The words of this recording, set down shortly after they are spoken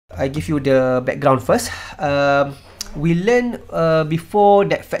I give you the background first. We learned before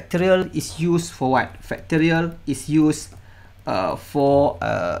that factorial is used for what? Factorial is used for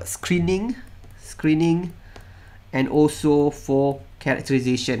screening, and also for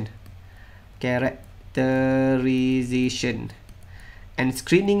characterization. And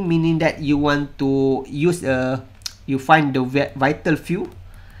screening meaning that you want to use you find the vital few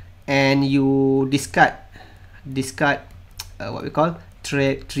and you discard what we call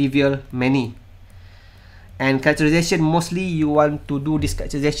trivial many. And characterization, mostly you want to do this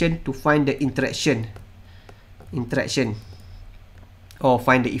characterization to find the interaction or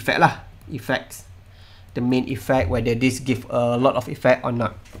find the effect lah, effects, the main effect, whether this give a lot of effect or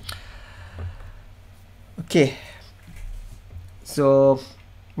not. Okay, so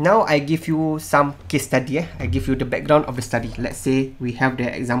now I give you some case study. I give you the background of the study. Let's say we have the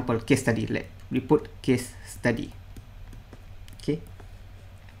example case study. Let me put case study.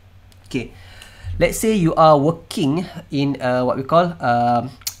 Okay, let's say you are working in what we call a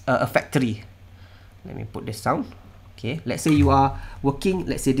factory. Let me put the sound. Okay, let's say you are working,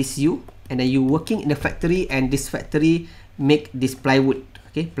 let's say this is you, and then you working in a factory, and this factory make this plywood.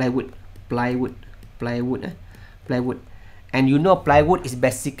 Okay, plywood. And you know plywood is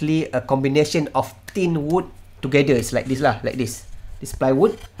basically a combination of thin wood together. It's like this lah, like this. This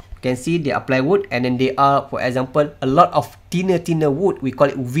plywood, you can see they are plywood, and then they are, for example, a lot of thinner wood, we call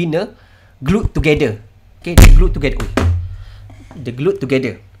it veneer, glued together. Okay, they glued together. They glued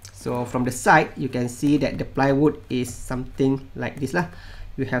together. So from the side, you can see that the plywood is something like this lah.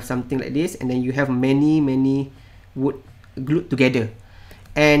 You have something like this, and then you have many wood glued together.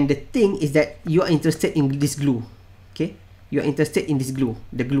 And the thing is that you are interested in this glue. Okay, you are interested in this glue,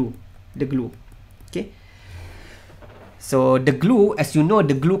 the glue. Okay, so the glue, as you know,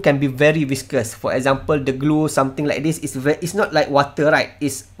 the glue can be very viscous. For example, the glue, something like this, is it's not like water, right?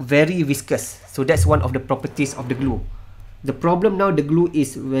 It's very viscous. So that's one of the properties of the glue. The problem now, the glue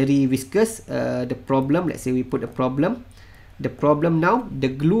is very viscous. The problem, let's say we put a problem. The problem now, the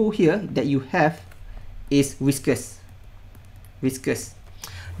glue here that you have is viscous.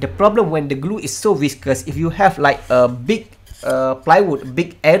 The problem when the glue is so viscous, if you have like a big plywood,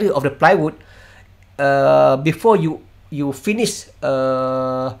 big area of the plywood, before you finish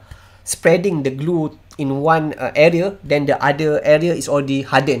spreading the glue in one area, then the other area is already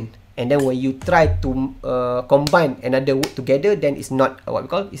hardened. And then when you try to combine another wood together, then it's not what we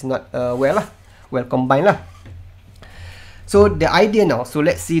call, it's not well combined lah. So the idea now, so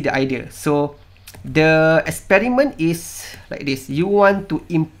let's see the idea. So the experiment is like this. You want to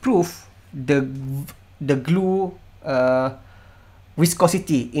improve the glue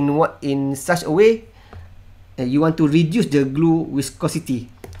viscosity in such a way. You want to reduce the glue viscosity.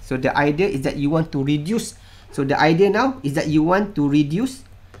 So the idea is that you want to reduce. So the idea now is that you want to reduce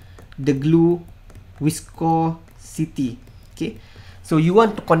the glue viscosity. Okay, so you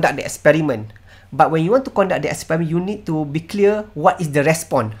want to conduct the experiment, but when you want to conduct the experiment, you need to be clear what is the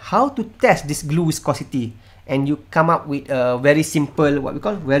response, how to test this glue viscosity, and you come up with a very simple, what we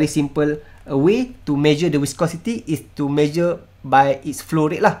call very simple way to measure the viscosity is to measure by its flow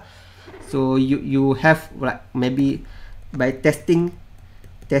rate lah. So you have like maybe by testing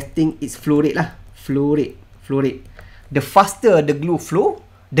its flow rate lah, flow rate. The faster the glue flow,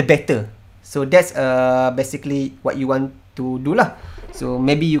 the better. So that's basically what you want to do lah. So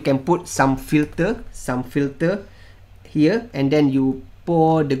maybe you can put some filter here, and then you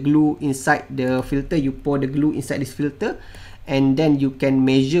pour the glue inside the filter. You pour the glue inside this filter, and then you can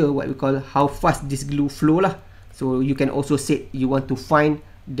measure what we call how fast this glue flow lah. So you can also say you want to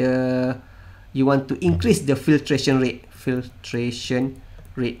increase the filtration rate.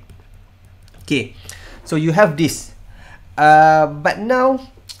 Okay, so you have this, but now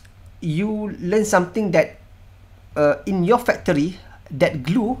you learn something that in your factory, that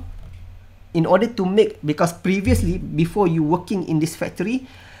glue, in order to make, because previously before you working in this factory,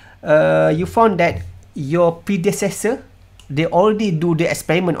 you found that your predecessor, they already do the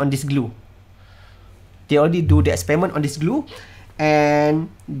experiment on this glue. And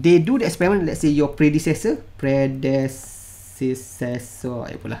they do the experiment, let's say your predecessor,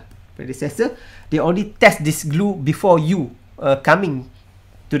 they already test this glue before you coming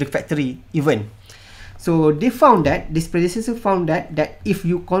to the factory even. So they found that, this predecessor found that if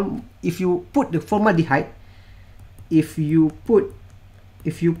you put the formaldehyde, if you put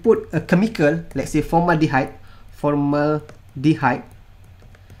a chemical, let's say formaldehyde,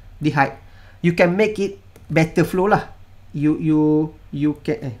 you can make it better flow lah. You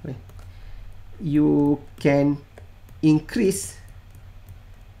can increase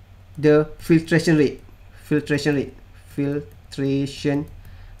the filtration rate.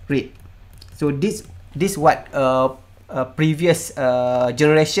 rate. So this what previous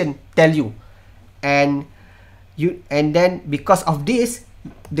generation tell you, and then because of this,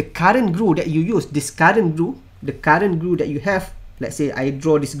 the current glue that you use, the current glue that you have, let's say I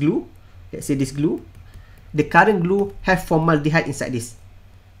draw this glue, let's say this glue, the current glue have formaldehyde inside this,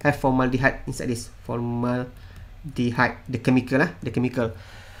 formaldehyde, the chemical.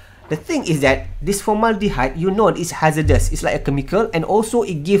 The thing is that this formaldehyde, you know, it's hazardous. It's like a chemical, and also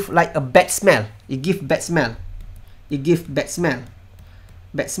it give like a bad smell. Bad smell.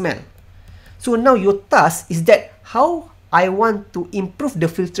 So now your task is that how I want to improve the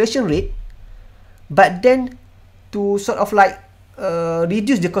filtration rate, but then to sort of like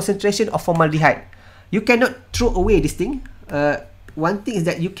reduce the concentration of formaldehyde. You cannot throw away this thing. One thing is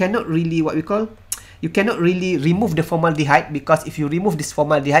that you cannot really remove the formaldehyde, because if you remove this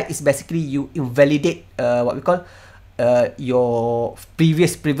formaldehyde, it's basically you invalidate your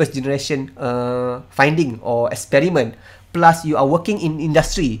previous generation finding or experiment. Plus you are working in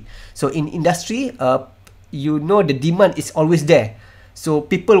industry, so in industry you know the demand is always there, so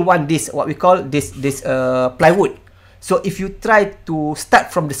people want this plywood. So if you try to start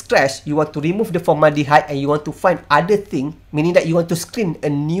from the scratch, you want to remove the formaldehyde and you want to find other thing, meaning that you want to screen a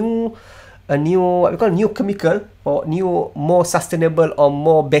new chemical, or new more sustainable or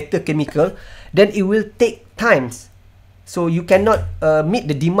more better chemical, then it will take times. So you cannot meet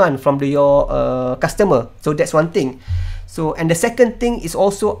the demand from your customer. So that's one thing. So, and the second thing is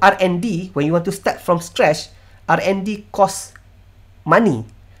also R&D. When you want to start from scratch, R&D costs money.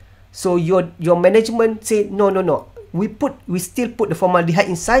 So your management say no. We still put the formaldehyde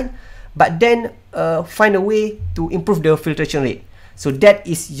inside, but then find a way to improve the filtration rate. So that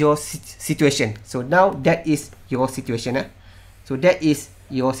is your situation. So now that is your situation. So that is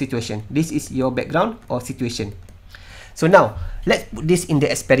your situation. This is your background or situation. So now let's put this in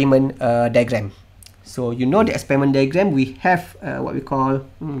the experiment diagram. So you know the experiment diagram, we have what we call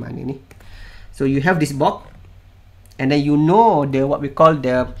so you have this box, and then you know the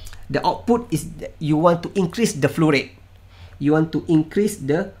output is you want to increase the flow rate. You want to increase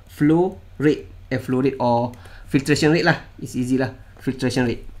the flow rate or filtration rate lah. It's easy lah. Filtration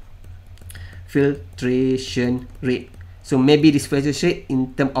rate. So maybe this filtration rate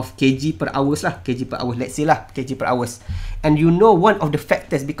in terms of kg per hours lah. Let's say lah, kg per hours. And you know one of the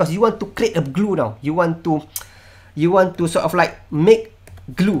factors, because you want to create a glue now. You want to sort of like make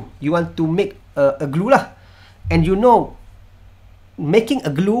glue. You want to make a glue lah. And you know, making a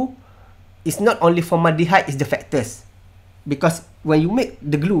glue is not only formaldehyde is the factors, because when you make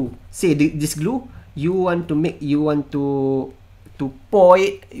the glue, say this glue, you want to pour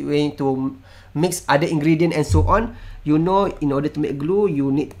it, you want to mix other ingredient and so on. You know, in order to make glue, you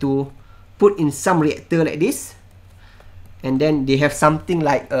need to put in some reactor like this, and then they have something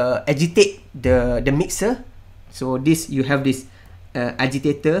like agitate the mixer. So this, you have this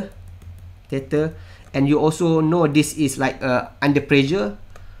agitator, and you also know this is like under pressure.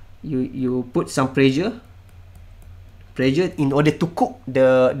 You put some pressure in order to cook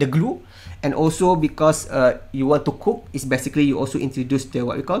the glue. And also because you want to cook, is basically you also introduce the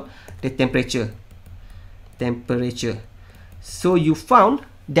the temperature. So you found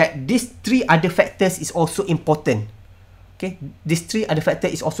that these three other factors is also important. Okay, these three other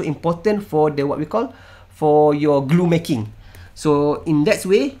factors is also important for the for your glue making. So in that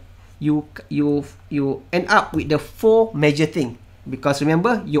way, you end up with the four major thing. Because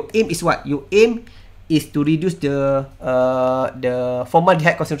remember, your aim is what? Your aim is to reduce the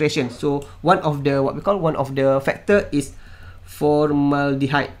formaldehyde concentration. So one of the factor is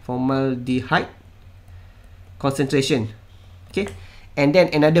formaldehyde concentration. Okay, and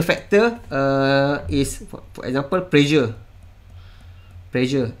then another factor is for example pressure,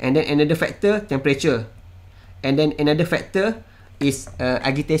 and then another factor temperature, and then another factor is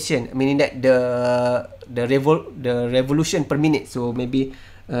agitation, meaning that the revolution per minute. So maybe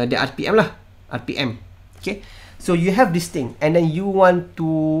the RPM lah. Okay, so you have this thing, and then you want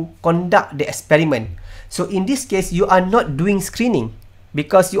to conduct the experiment. So in this case, you are not doing screening,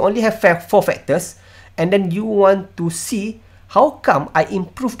 because you only have four factors, and then you want to see how come I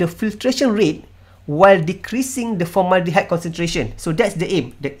improve the filtration rate while decreasing the formaldehyde concentration. So that's the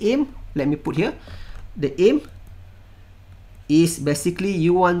aim. The aim, let me put here, the aim is basically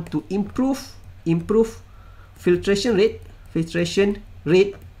you want to improve filtration rate,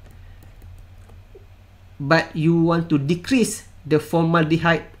 but you want to decrease the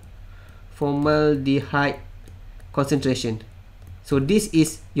formaldehyde concentration. So this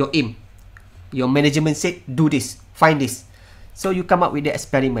is your aim. Your management said do this, find this. So you come up with the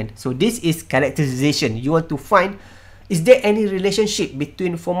experiment. So this is characterization. You want to find Is there any relationship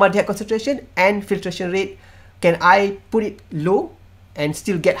between formaldehyde concentration and filtration rate? Can I put it low and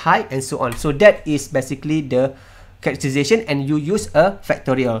still get high, and so on? So that is basically the characterization, and you use a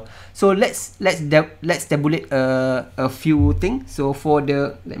factorial. So let's tabulate a few things. So for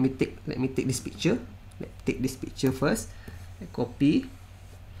the let me take this picture. Let's take this picture first. Copy,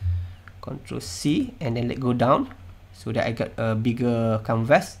 Control C, and then let go down so that I got a bigger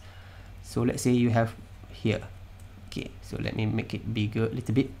canvas. So let's say you have here. Okay, so let me make it bigger a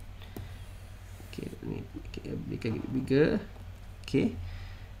little bit. Okay, let me make it bigger. Okay,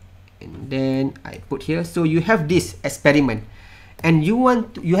 and then I put here. So you have this experiment, and you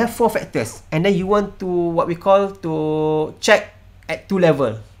have 4 factors, and then you want to what we call to check at 2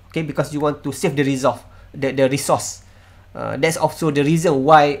 level. Okay, because you want to save the resource. That's also the reason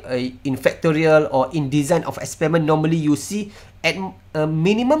why in factorial or in design of experiment, normally you see at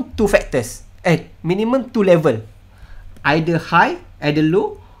minimum 2 factors, at minimum 2 level, either high, either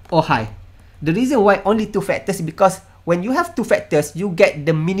low, or high. The reason why only 2 factors is because when you have 2 factors, you get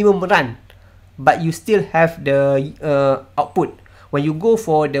the minimum run, but you still have the output. When you go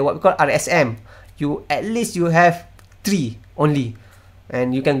for the what we call RSM, you at least you have 3 only,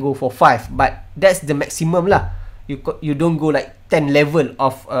 and you can go for 5, but that's the maximum lah. You don't go like 10 level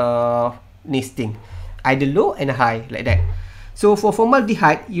of nesting, either low and high like that. So for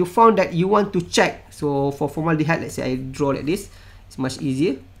formaldehyde, you found that you want to check. So for formaldehyde, let's say I draw like this, it's much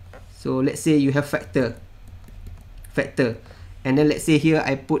easier. So let's say you have factor, and then let's say here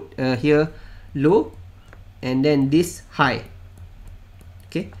I put here low, and then this high.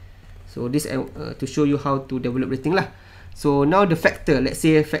 Okay, so this to show you how to develop the thing lah. So now the factor, let's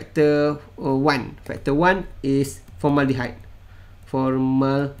say factor 1. Factor 1 is formaldehyde.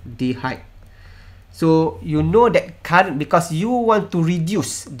 So you know that current, because you want to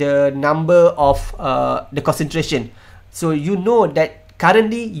reduce the number of the concentration. So you know that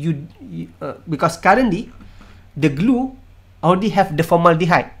currently because currently the glue already have the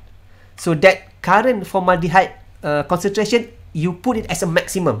formaldehyde. So that current formaldehyde concentration, you put it as a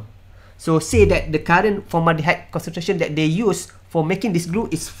maximum. So say that the current formaldehyde concentration that they use for making this glue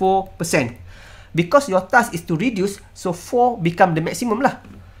is 4%. Because your task is to reduce, so 4 become the maximum lah.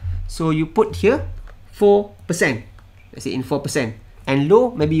 So you put here 4%. Let's say in 4%. And low,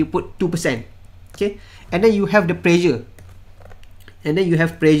 maybe you put 2%. Okay. And then you have the pressure. And then you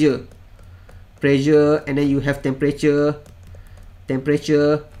have pressure, and then you have temperature,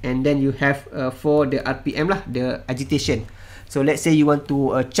 and then you have for the RPM lah, the agitation. So let's say you want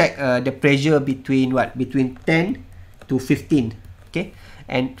to check the pressure between what? Between 10 to 15. Okay.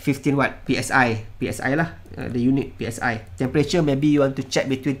 And 15 what? PSI. PSI lah. The unit PSI. Temperature, maybe you want to check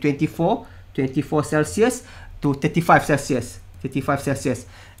between 24 Celsius to 35 Celsius. 35 Celsius.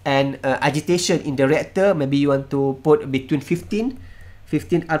 And agitation in the reactor, maybe you want to put between 15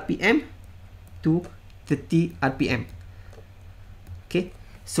 RPM to 30 RPM. Okay.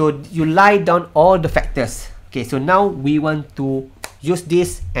 So you lie down all the factors. Okay, so now we want to use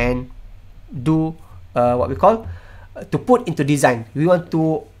this and do what we call to put into design. We want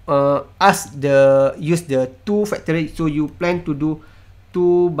to use the 2 factorial. So you plan to do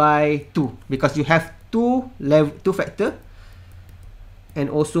 2 by 2 because you have 2 factor and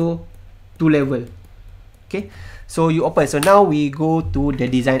also 2 level. Okay, so you open. So now we go to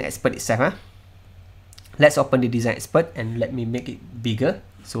the design expert itself. Let's open the design expert and let me make it bigger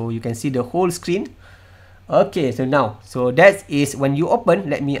so you can see the whole screen. Okay, so now, so that is when you open.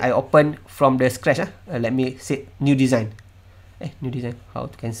 I open from the scratch. Let me set new design. New design.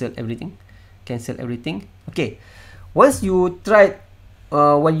 How to cancel everything? Cancel everything. Okay. Once you try,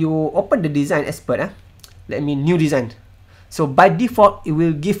 when you open the design expert, let me new design. So by default, it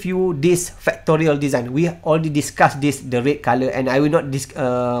will give you this factorial design. We already discussed this, the red color, and I will not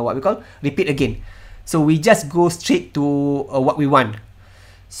repeat again. So we just go straight to what we want.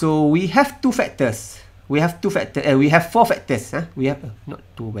 So we have 2 factors. We have 4 factors. We have not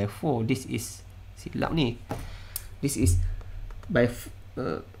 2 by 4. This is silap ni. This is by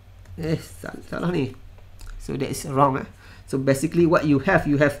salah ni. So that is wrong. So basically what you have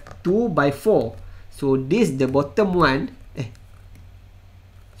 2 by 4. So this the bottom one.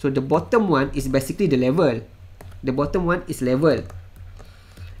 So the bottom one is basically the level. The bottom one is level,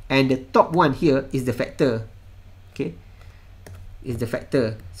 and the top one here is the factor. Okay, is the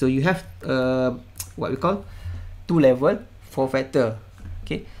factor. So you have what we call 2 level, 4 factor.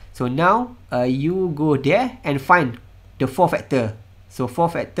 Okay, so now you go there and find the 4 factor. So 4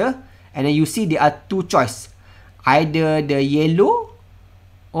 factor, and then you see there are 2 choice, either the yellow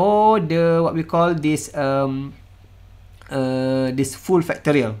or the what we call this this full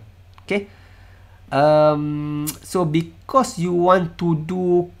factorial. Okay, So because you want to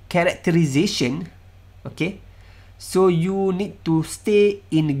do characterization, okay, so you need to stay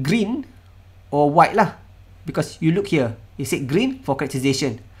in green or white lah, because you look here, you say green for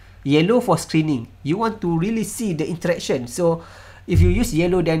characterization, yellow for screening. You want to really see the interaction. So if you use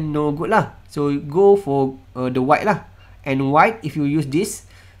yellow, then no good lah. So go for the white lah. And white, if you use this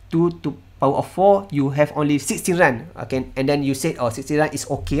 2 to power of 4, you have only 16 run. Okay, and then you say, oh, 16 run is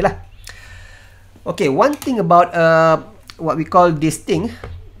okay lah. Okay, one thing about what we call this thing,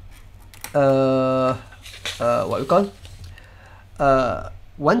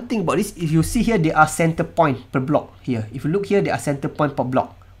 one thing about this, if you see here, there are center point per block here. If you look here, there are center point per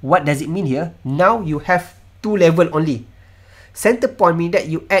block. What does it mean here? Now you have 2 level only. Center point mean that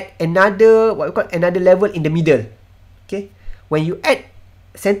you add another, what we call another level in the middle. Okay, when you add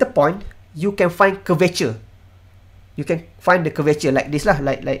center point, you can find curvature. You can find the curvature like this lah,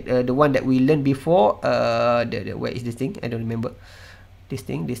 like the one that we learned before. Where is this thing? I don't remember. This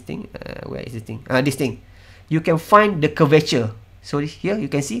thing. Where is this thing? This thing. You can find the curvature. So here you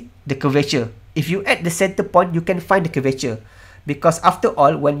can see the curvature. If you add the center point, you can find the curvature, because after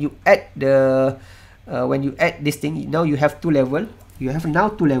all, when you add this thing, now you have 2 level. You have now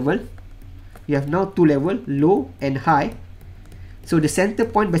 2 level. You have now 2 level, low and high. So the center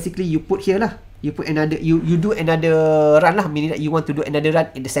point basically you put here lah. You put another, you do another run lah, meaning that you want to do another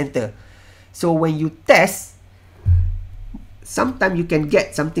run in the center. So when you test, sometimes you can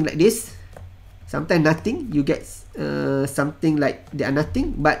get something like this, sometimes nothing. You get something like they are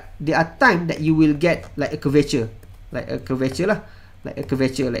nothing, but there are times that you will get like a curvature, like a curvature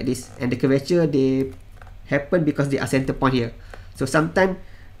like this. And the curvature, they happen because they are center point here. So sometimes,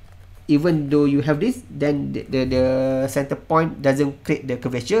 even though you have this, then the center point doesn't create the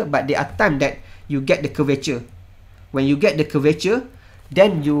curvature, but there are times that you get the curvature. When you get the curvature,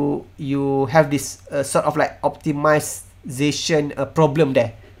 then you have this sort of like optimization problem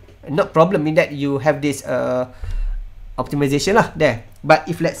there. Not problem in that you have this optimization lah there. But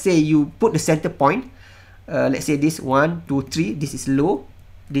if let's say you put the center point, let's say this 1, 2, 3, this is low,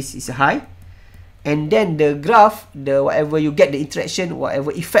 this is high, and then the graph, the whatever you get, the interaction,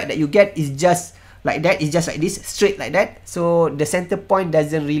 whatever effect that you get is just like that. It's just like this, straight like that. So the center point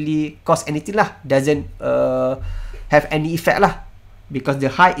doesn't really cause anything lah, doesn't have any effect lah, because the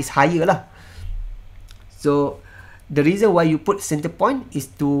high is higher lah. So the reason why you put center point is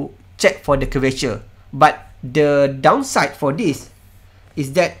to check for the curvature. But the downside for this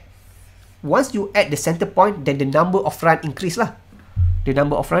is that once you add the center point, then the number of run increase lah. The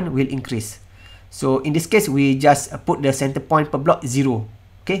number of run will increase. So in this case, we just put the center point per block 0.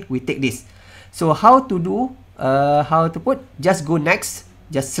 Okay, we take this. So how to do, how to put, just go next,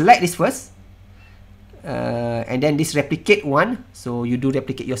 just select this first, and then this replicate 1, so you do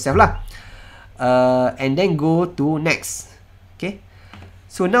replicate yourself lah, and then go to next. Okay,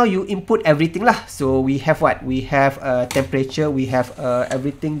 so now you input everything lah. So we have what? We have temperature, we have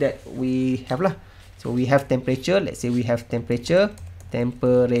everything that we have lah. So we have temperature, let's say we have temperature,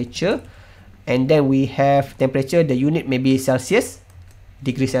 and then we have temperature, the unit may be Celsius,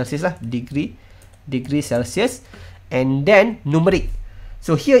 degree Celsius lah, degree Celsius, and then numeric.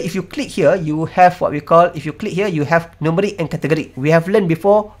 So here, if you click here, you have what we call, if you click here, you have numeric and category. We have learned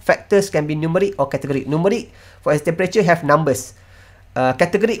before, factors can be numeric or category. Numeric, for example, temperature have numbers.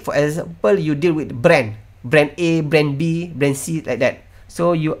 Category, for example, you deal with brand A, brand B, brand C, like that.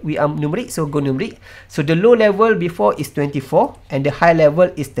 So we are numeric, so go numeric. So the low level before is 24, and the high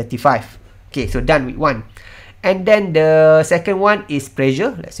level is 35. Okay, so done with 1. And then the second one is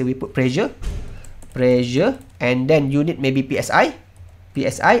pressure. Let's say we put pressure, and then unit maybe PSI,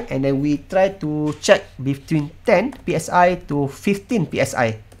 and then we try to check between 10 PSI to 15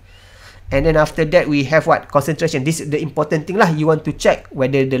 PSI. And then after that, we have what? Concentration. This is the important thing lah. You want to check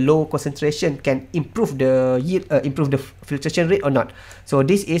whether the low concentration can improve the yield, improve the filtration rate or not. So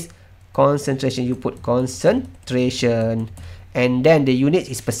this is concentration. You put concentration, and then the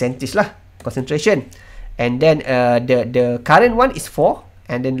unit is percentage lah, concentration. And then the current one is 4,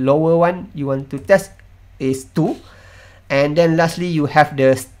 and then lower one you want to test is 2. And then lastly, you have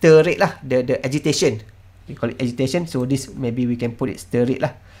the stir rate lah, the agitation. We call it agitation. So this maybe we can put it stir rate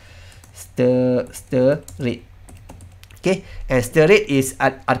lah. Stir rate. Okay, and stir rate is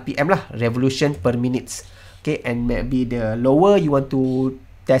at RPM lah, revolution per minutes. Okay, and maybe the lower you want to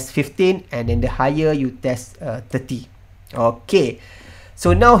test 15, and then the higher you test 30. Okay,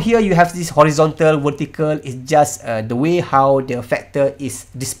 so now here you have this horizontal, vertical is just the way how the factor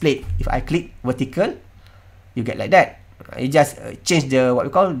is displayed. If I click vertical, you get like that. You just change the what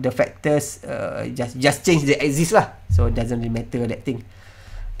we call the factors, just change the axis lah. So it doesn't really matter that thing.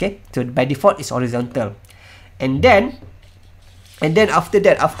 Okay, so by default it's horizontal. And then after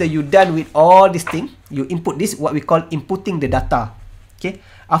that, after you done with all this thing, you input this, what we call inputting the data. Okay,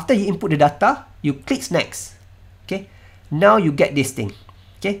 after you input the data, you click next. Okay, now you get this thing.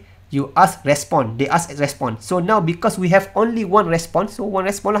 Okay, you ask respond, they ask respond. So now because we have only one response, so one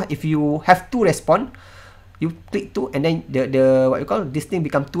response lah. If you have two response, you click two, and then the what you call this thing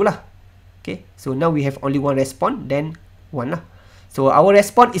become two lah. Okay, so now we have only one response, then one lah. So our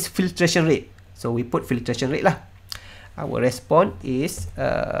response is filtration rate. So we put filtration rate lah. Our response is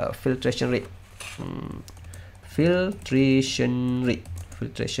filtration rate. Filtration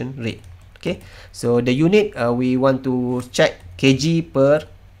rate. Okay. So the unit we want to check kg per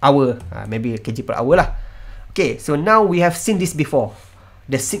hour. Maybe kg per hour lah. Okay. So now we have seen this before.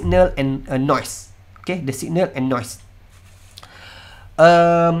 The signal and noise. Okay. The signal and noise.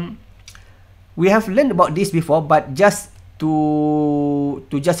 We have learned about this before, but just to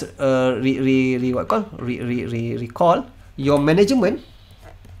just recall your management,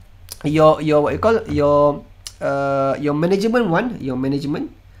 your what you call your management,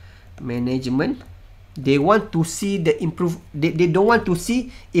 they want to see the they don't want to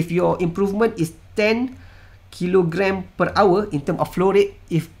see if your improvement is 10 kilogram per hour in terms of flow rate.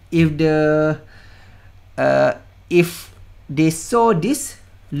 If they saw this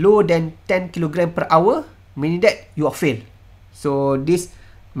low than 10 kilogram per hour, meaning that you are fail. So this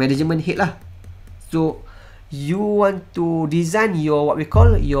management head lah. So you want to design your what we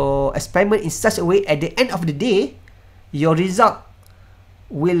call your experiment in such a way at the end of the day, your result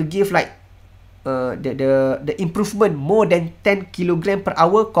will give like the improvement more than 10 kilogram per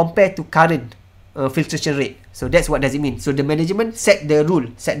hour compared to current filtration rate. So that's what does it mean. So the management set the rule,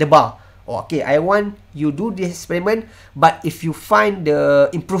 set the bar. Oh, okay, I want you do this experiment, but if you find the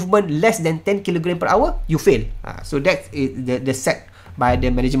improvement less than 10 kilogram per hour, you fail. So that is the set by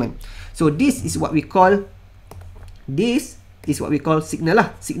the management. So this is what we call signal lah.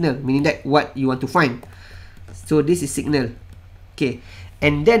 Signal meaning that what you want to find. So this is signal. Okay,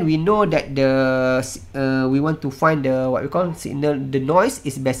 and then we know that the we want to find the what we call signal. The noise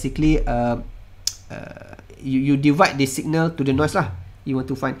is basically you divide the signal to the noise lah. You want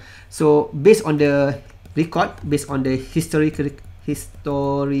to find. So based on the record, based on the historical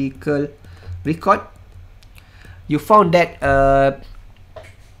record, you found that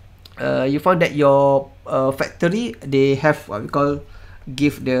your factory, they have what we call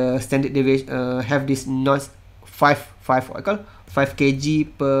give the standard deviation, have this noise 5 kg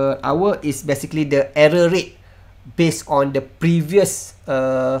per hour is basically the error rate based on the previous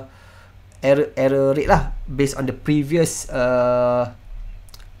error rate lah, based on the previous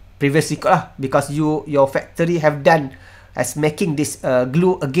record lah, because your factory have done as making this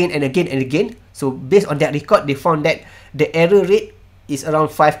glue again and again and again. So based on that record, they found that the error rate is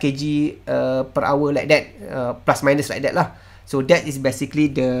around 5 kg per hour, like that, plus minus like that lah. So that is basically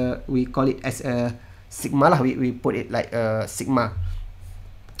we call it as a sigma lah. We put it like sigma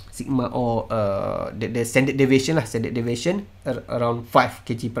or the standard deviation lah. Standard deviation around 5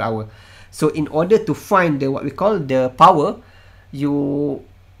 kg per hour. So in order to find what we call the power, you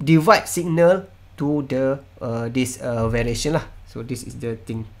divide signal to the this variation lah. So this is the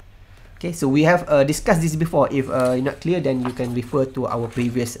thing. Okay, so we have discussed this before. If you're not clear, then you can refer to our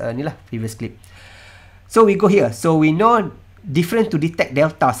previous previous clip. So we go here. So we know different to detect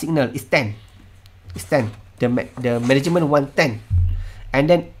delta signal is 10. It's 10. The management want 10, and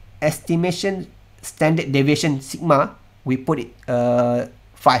then estimation standard deviation sigma, we put it 5,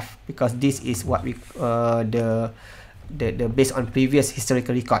 because this is what we the based on previous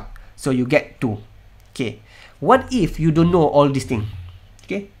historical record. So you get 2. Okay, what if you don't know all these things?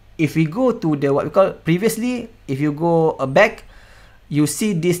 Okay, if we go to the what we call previously, if you go back, you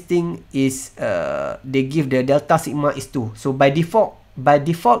see this thing is they give the delta sigma is 2. So by default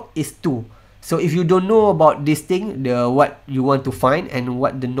is 2. So if you don't know about this thing, the what you want to find and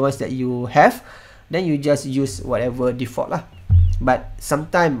what the noise that you have, then you just use whatever default lah. But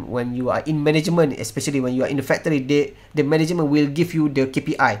sometimes when you are in management, especially when you are in the factory, the management will give you the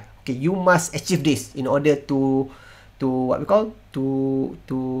KPI. Okay, you must achieve this in order to what we call to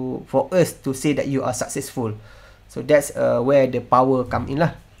for us to say that you are successful. So that's where the power come in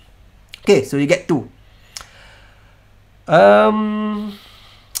lah. Okay, so you get 2.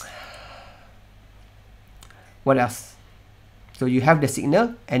 What else? So you have the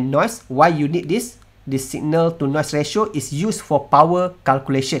signal and noise. Why you need this? This signal to noise ratio is used for power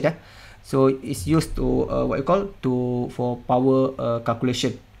calculation. So it's used to what you call for power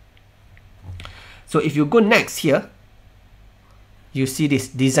calculation. So if you go next here, you see this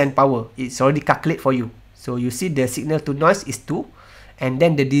design power. It's already calculate for you. So you see the signal to noise is 2, and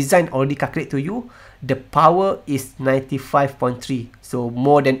then the design already calculate to you, the power is 95.3, so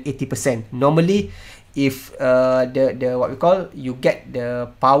more than 80%. Normally, if the what we call, you get the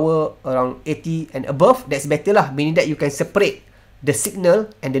power around 80 and above, that's better lah, meaning that you can separate the signal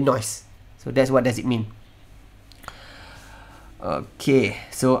and the noise. So that's what does it mean. Okay,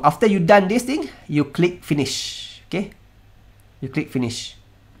 so after you done this thing, you click finish. Okay, you click finish.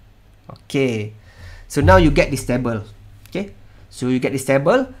 Okay, so now you get this table. Okay, so you get this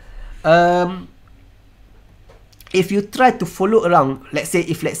table. If you try to follow around, let's say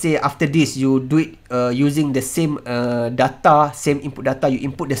after this you do it using the same data, same input data, you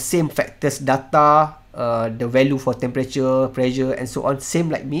input the same factors data, the value for temperature, pressure, and so on,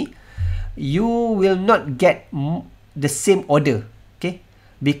 same like me, you will not get the same order. Okay,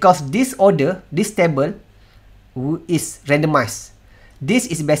 because this order, this table is randomized. This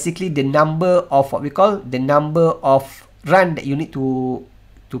is basically the number of what we call the number of run that you need to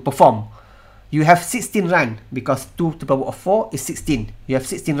perform. You have 16 run, because 2 to the power of 4 is 16. You have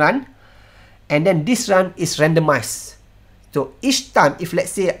 16 run, and then this run is randomized. So each time, if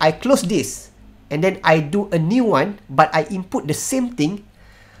let's say I close this, and then I do a new one, but I input the same thing,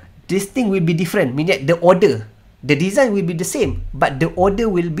 this thing will be different, meaning that the order, the design will be the same, but the order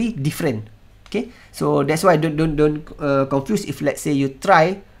will be different. Okay, so that's why don't confuse. If let's say you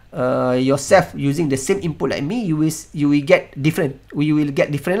try yourself using the same input like me, you will get different. You will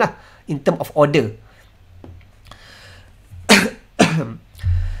get different lah in terms of order.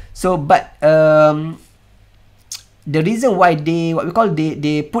 So, but the reason why they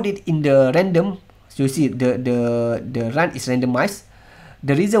put it in the random. So you see the run is randomized.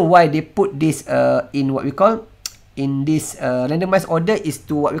 The reason why they put this in what we call in this randomized order is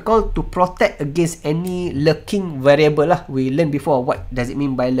to what we call to protect against any lurking variable lah. We learned before what does it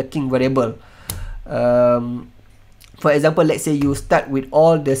mean by lurking variable. For example, let's say you start with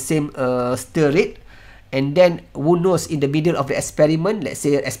all the same stir rate, and then who knows, in the middle of the experiment, let's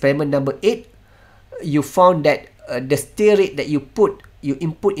say experiment number 8, you found that the stir rate that you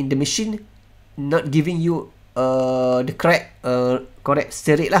input in the machine not giving you the correct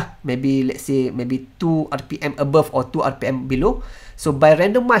stir rate lah. Maybe let's say 2 RPM above or 2 RPM below. So by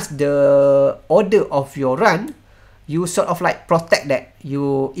randomize the order of your run, you sort of like protect that.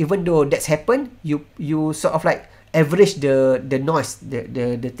 You, even though that's happened, you sort of like average the noise,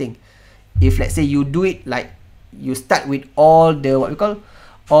 the thing. If let's say you do it like you start with all the what we call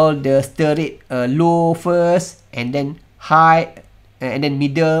all the stir rate low first, and then high, and then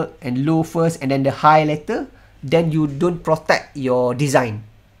middle and low first, and then the high later, then you don't protect your design.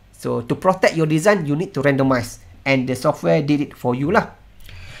 So to protect your design, you need to randomize, and the software did it for you lah.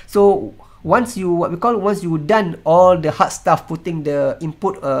 So once you done all the hard stuff, putting the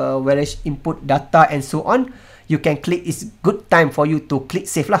input various input data and so on, you can click. It's good time for you to click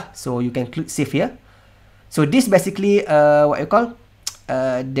save lah. So you can click save here. So this basically what you call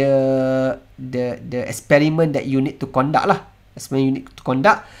the experiment that you need to conduct lah. Experiment you need to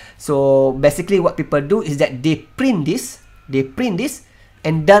conduct. So basically what people do is that they print this,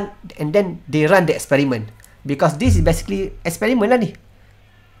 and then they run the experiment, because this is basically experiment lah ni.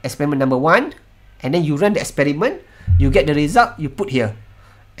 Experiment number 1, and then you run the experiment, you get the result, you put here.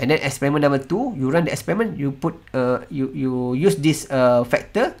 And then experiment number 2, you run the experiment, you put you use this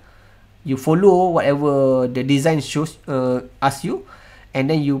factor, you follow whatever the design shows ask you, and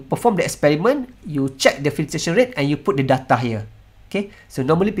then you perform the experiment, you check the filtration rate, and you put the data here. Okay, so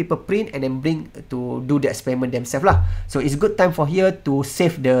normally people print and then bring to do the experiment themselves lah. So it's good time for here to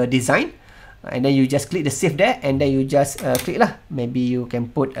save the design, and then you just click the save there, and then you just click lah. Maybe you can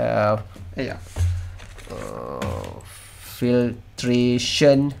put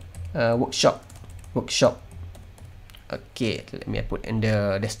filtration workshop. Okay, let me put in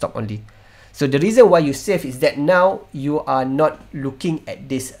the desktop only. So the reason why you save is that now you are not looking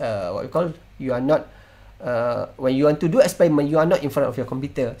at this what we call, you are not when you want to do experiment, you are not in front of your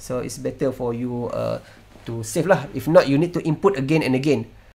computer. So it's better for you to save lah. If not, you need to input again and again.